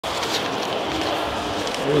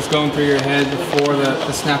was going through your head before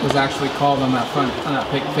the snap was actually called on that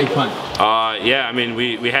fake punt? Yeah, I mean,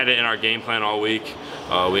 we had it in our game plan all week.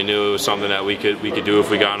 We knew it was something that we could do if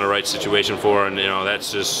we got in the right situation for, and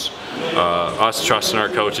that's just us trusting our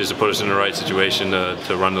coaches to put us in the right situation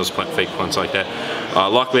to run those fake punts like that.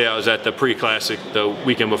 Luckily, I was at the pre-classic the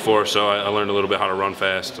weekend before, so I learned a little bit how to run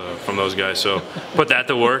fast from those guys. So put that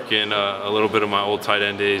to work, and a little bit of my old tight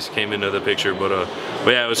end days came into the picture. But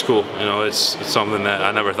yeah, it was cool. It's something that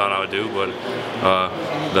I never thought I would do, but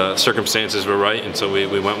the circumstances were right, and so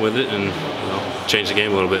we went with it and changed the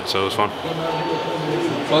game a little bit. So it was fun.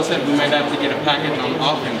 Well said. We might have to get a package on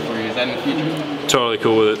offense for you. Is that in the future? Totally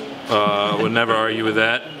cool with it. Would never argue with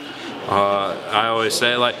that. I always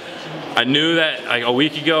say, like, I knew that like a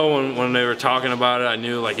week ago when they were talking about it, I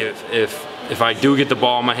knew like if I do get the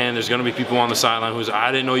ball in my hand, there's going to be people on the sideline who's,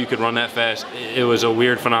 I didn't know you could run that fast. It was a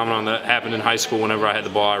weird phenomenon that happened in high school. Whenever I had the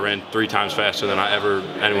ball, I ran 3 times faster than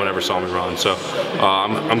anyone ever saw me run. So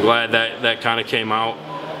I'm glad that kind of came out.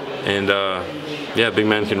 And yeah, big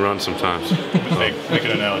men can run sometimes. Make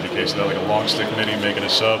an analogy case. Is that like a long stick mini making a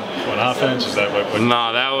sub on offense? Is that what?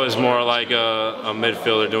 No, that was more like a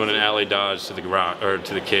midfielder doing an alley dodge to the rock or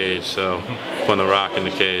to the cage. So putting the rock in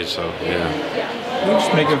the cage. So yeah. What do you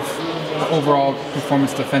just make of the overall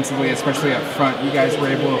performance defensively, especially up front? You guys were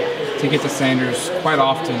able to get to Sanders quite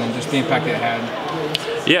often, and just the impact it had.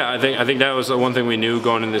 Yeah, I think that was the one thing we knew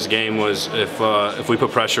going in this game was if we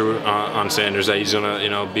put pressure on Sanders, that he's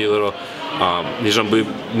gonna be a little he's gonna be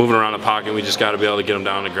moving around the pocket. We just got to be able to get him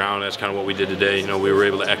down on the ground. That's kind of what we did today. We were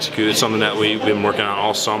able to execute. It's something that we've been working on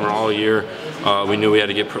all summer, all year. We knew we had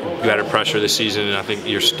to get better pressure this season, and I think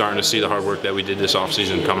you're starting to see the hard work that we did this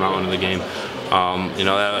offseason coming out into the game.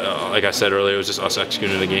 Like I said earlier, it was just us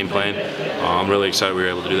executing the game plan. I'm really excited we were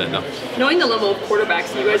able to do that now. Knowing the level of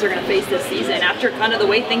quarterbacks you guys are going to face this season, after kind of the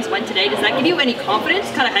way things went today, does that give you any confidence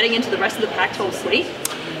kind of heading into the rest of the Pac-12 slate?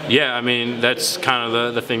 Yeah, I mean, that's kind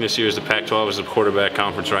of the thing this year is the Pac-12 is the quarterback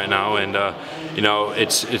conference right now, and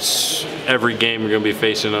it's every game you're going to be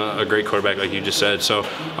facing a great quarterback like you just said. So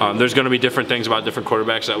there's going to be different things about different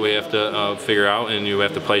quarterbacks that we have to figure out and you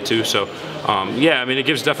have to play to. So yeah, I mean, it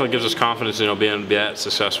definitely gives us confidence, being that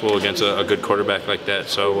successful against a good quarterback like that.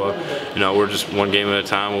 So we're just one game at a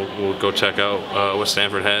time. We'll go check out what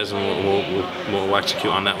Stanford has, and we'll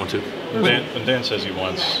execute on that one too. Dan says he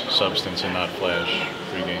wants substance and not flash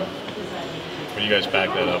pregame. When you guys back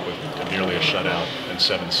that up with nearly a shutout and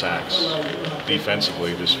 7 sacks,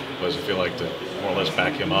 defensively, does it feel like to more or less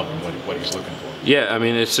back him up and what he's looking for? Yeah, I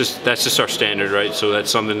mean, that's just our standard, right? So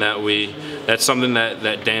that's something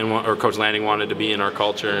that Dan or Coach Lanning wanted to be in our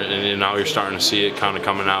culture, and now you're starting to see it kind of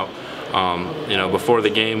coming out. Before the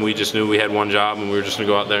game, we just knew we had one job, and we were just going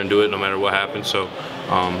to go out there and do it no matter what happened. So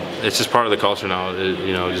it's just part of the culture now,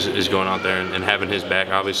 is going out there and having his back.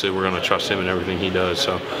 Obviously, we're going to trust him in everything he does.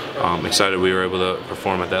 So I'm excited we were able to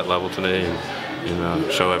perform at that level today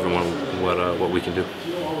and show everyone what we can do.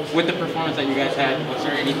 With the performance that you guys had, was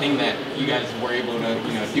there anything that you guys were able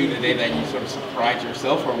to do today that you sort of surprised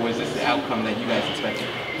yourself, or was this the outcome that you guys expected?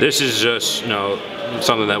 This is just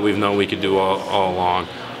something that we've known we could do all along.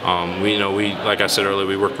 We like I said earlier,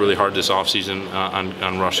 we worked really hard this offseason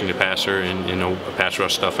on rushing the passer and pass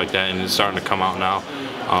rush stuff like that, and it's starting to come out now.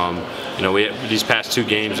 These past 2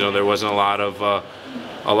 games, there wasn't a lot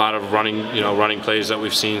of running plays that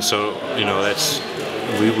we've seen. So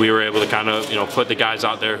we were able to kind of put the guys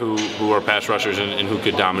out there who are pass rushers and who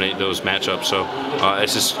could dominate those matchups. So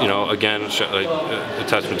it's just again a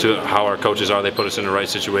testament to how our coaches are. They put us in the right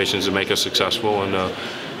situations to make us successful, and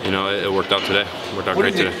it worked out today. It worked out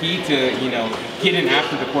great today. What is the key to getting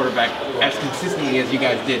after the quarterback as consistently as you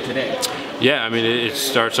guys did today? Yeah, I mean, it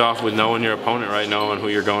starts off with knowing your opponent, right? Knowing who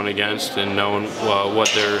you're going against and knowing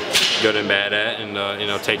what they're good and bad at, and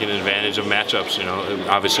taking advantage of matchups.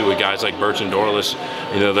 Obviously with guys like Birch and Dorless,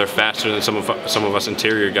 they're faster than some of us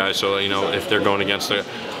interior guys. So if they're going against a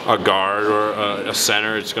guard or a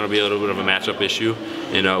center, it's going to be a little bit of a matchup issue.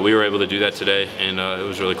 We were able to do that today, and it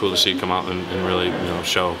was really cool to see it come out and really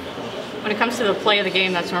show. When it comes to the play of the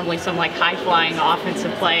game, that's normally some like high-flying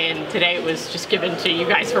offensive play, and today it was just given to you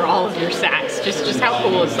guys for all of your sacks. Just how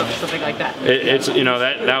cool is something like that?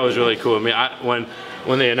 That was really cool. I mean,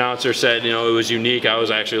 when the announcer said it was unique, I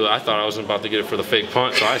thought I was about to get it for the fake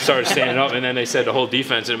punt, so I started standing up, and then they said the whole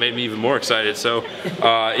defense, and it made me even more excited. So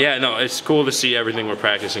it's cool to see everything we're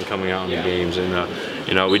practicing coming out in the games,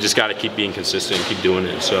 and we just got to keep being consistent and keep doing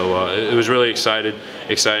it. So it was really exciting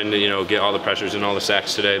to get all the pressures and all the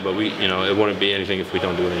sacks today, but it wouldn't be anything if we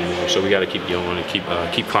don't do it anymore. So we got to keep going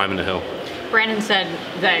and keep climbing the hill. Brandon said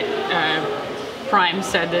that Prime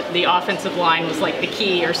said that the offensive line was like the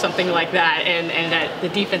key or something like that, and that the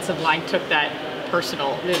defensive line took that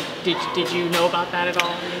personal. Did you know about that at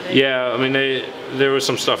all? Yeah, I mean, there was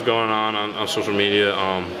some stuff going on social media.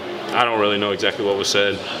 I don't really know exactly what was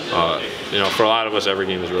said. You know, for a lot of us, every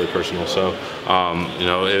game is really personal. So, you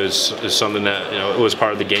know, it was something that, you know, it was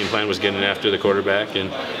part of the game plan, was getting after the quarterback,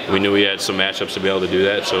 and we knew we had some matchups to be able to do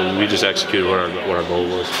that. So we just executed what our goal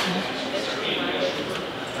was.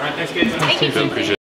 All right, thanks, guys. Thank you. Appreciate it.